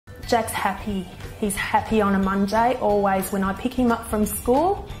Jack's happy. He's happy on a Monday, always. When I pick him up from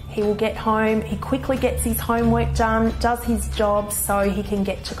school, he will get home, he quickly gets his homework done, does his job so he can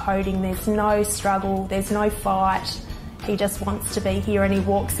get to coding. There's no struggle, there's no fight. He just wants to be here and he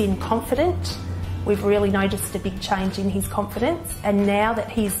walks in confident. We've really noticed a big change in his confidence, and now that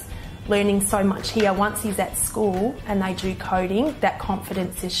he's learning so much here, once he's at school and they do coding, that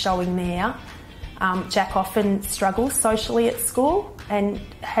confidence is showing there. Jack often struggles socially at school and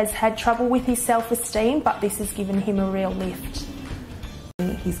has had trouble with his self-esteem, but this has given him a real lift.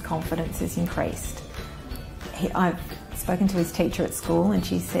 His confidence has increased. I've spoken to his teacher at school and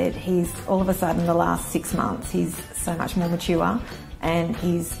she said he's all of a sudden the last 6 months he's so much more mature and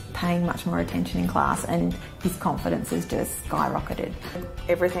he's paying much more attention in class and his confidence has just skyrocketed.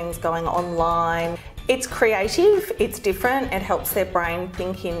 Everything's going online. It's creative, it's different, it helps their brain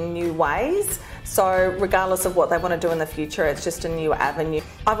think in new ways. So regardless of what they want to do in the future, it's just a new avenue.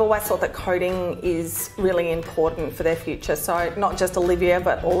 I've always thought that coding is really important for their future. So not just Olivia,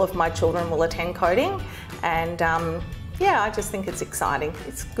 but all of my children will attend coding. And yeah, I just think it's exciting.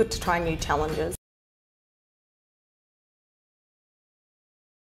 It's good to try new challenges.